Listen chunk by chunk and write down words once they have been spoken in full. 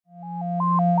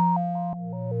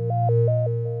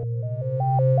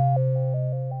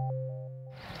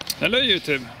Hello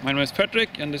YouTube, my name is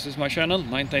Patrick and this is my channel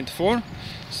 1984.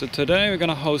 So today we're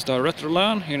gonna host our Retro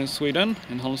Lan here in Sweden,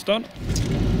 in Halmstad.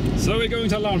 So we're going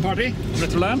to a LAN party,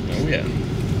 Retro Lan. Oh yeah.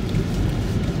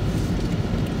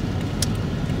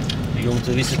 We're going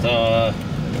to visit a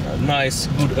nice,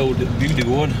 good old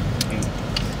bygdegård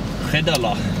in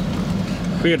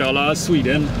Retro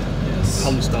Sweden, yes.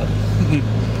 Halmstad.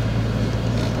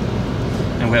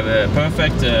 And we have a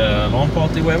perfect LAN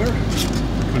party weather.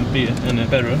 Couldn't be any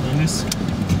better than this.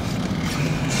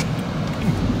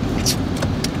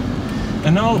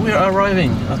 And now we are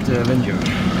arriving at the venue.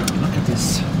 Look at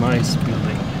this nice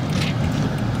building.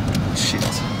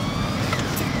 Shit.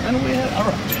 And we have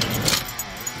arrived.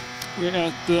 We're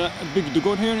at the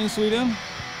bygdegård here in Sweden.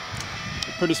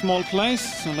 A pretty small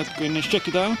place, so let's go in and check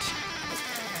it out.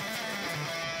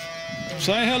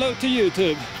 Say hello to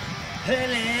YouTube.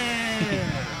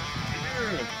 Hello!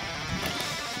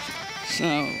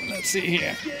 So, let's see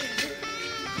here.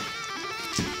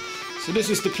 So this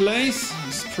is the place.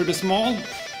 It's pretty small,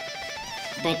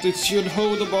 but it should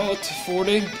hold about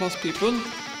 40 plus people.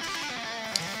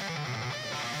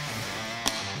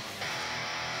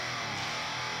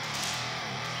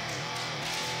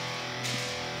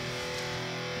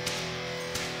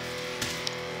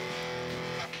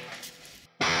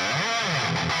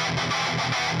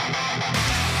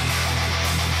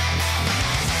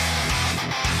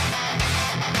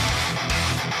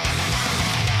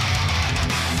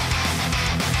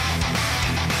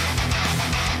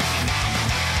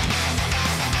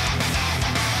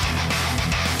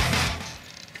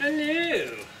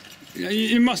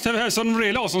 You must have had some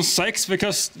really awesome sex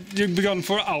because you've been gone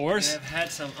for hours. We have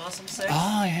had some awesome sex,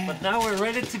 yeah. but now we're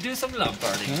ready to do some LAN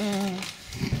party.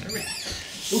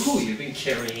 Ooh, you've been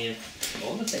carrying it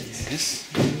all the things. Yes.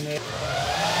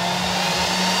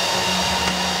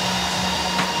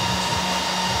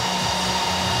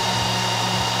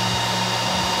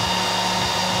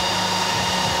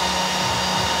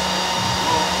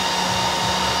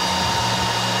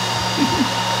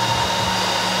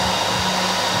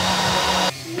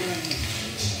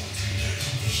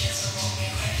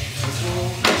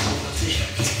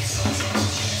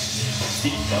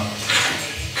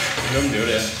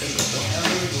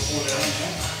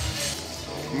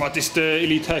 What is the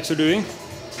elite hacker doing?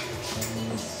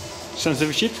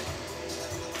 Sensitive shit?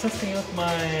 Testing out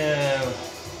my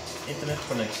internet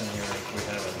connection here if we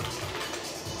have it.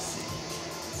 Let's see.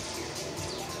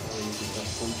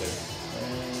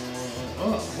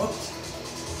 Oh, what?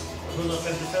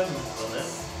 155 on it.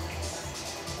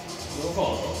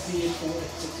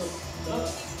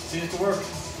 Seems to work.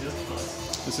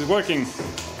 This is working. I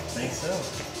think so.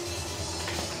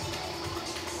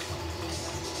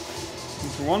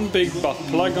 It's one big butt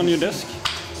plug on your desk.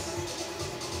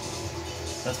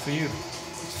 That's for you.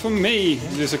 It's for me,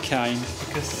 you're so kind.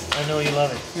 Because I know you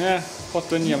love it. Yeah,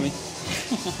 hot and yummy.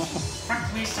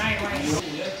 Fuck me sideways.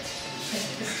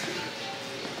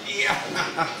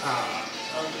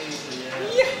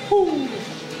 Yahoo!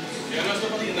 Jag har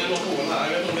stoppat in en låt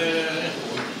här. Jag vet inte om det är rätt.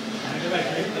 Nej, det är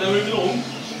verkligen. Den var inte lång.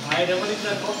 Nej, den var lite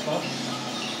där kort, va?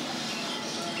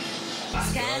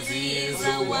 SCSI is a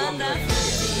wonderful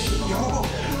thing. You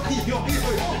can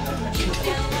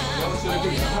run for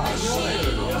your machine.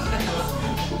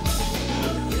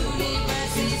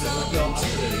 Universities of the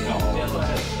tree.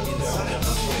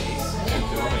 And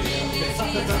what you need to do.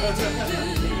 Save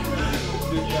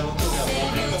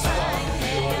your time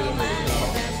and your money.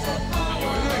 That's the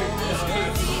point.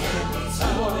 SCSI is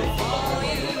for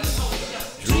you.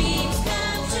 Dreams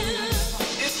come true.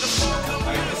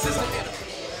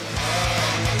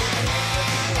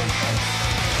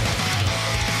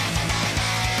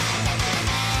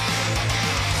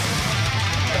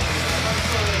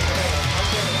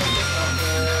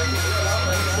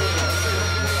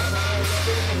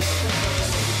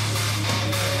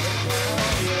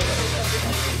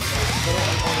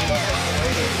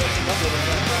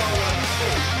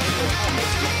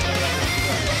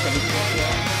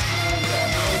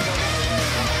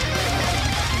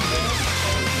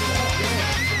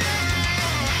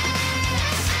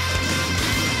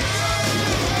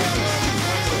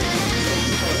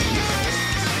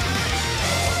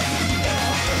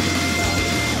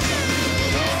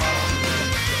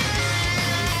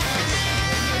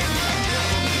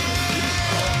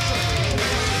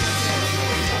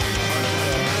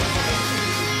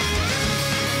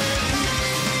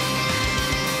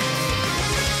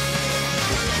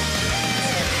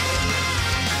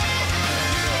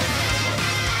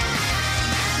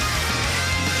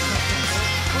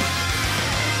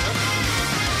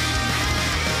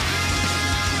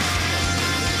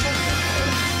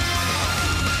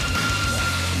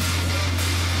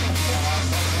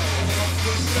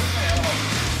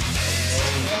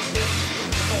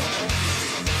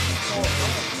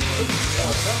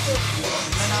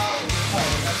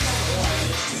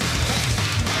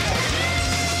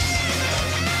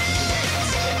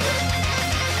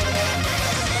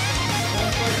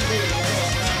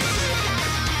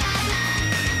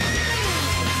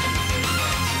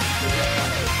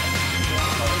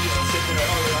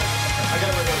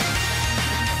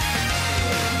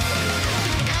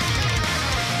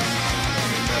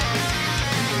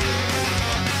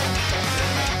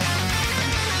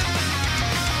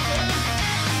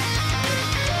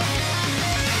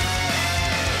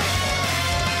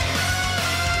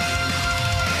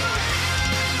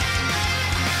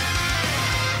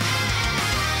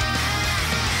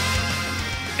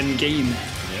 And game.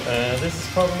 This is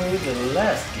probably the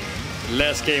last game.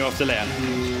 Last game of the LAN.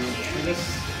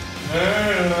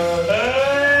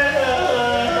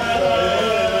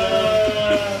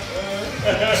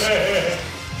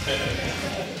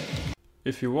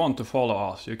 If you want to follow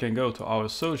us, you can go to our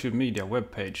social media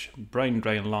webpage,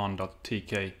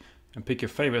 drainlan.tk, and pick your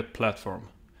favorite platform.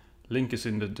 Link is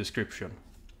in the description.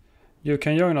 You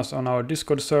can join us on our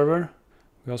Discord server.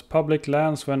 We host public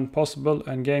LANs when possible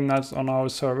and game nights on our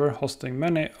server, hosting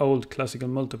many old classical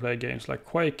multiplayer games like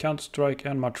Quake, Counter-Strike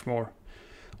and much more.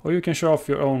 Or you can show off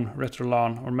your own Retro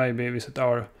Lan or maybe visit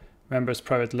our members'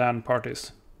 private LAN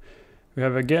parties. We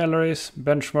have galleries,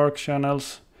 benchmark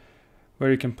channels, where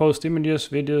you can post images,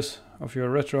 videos of your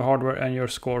retro hardware and your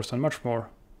scores and much more.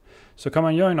 So come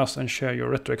and join us and share your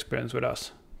retro experience with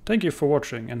us. Thank you for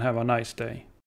watching and have a nice day.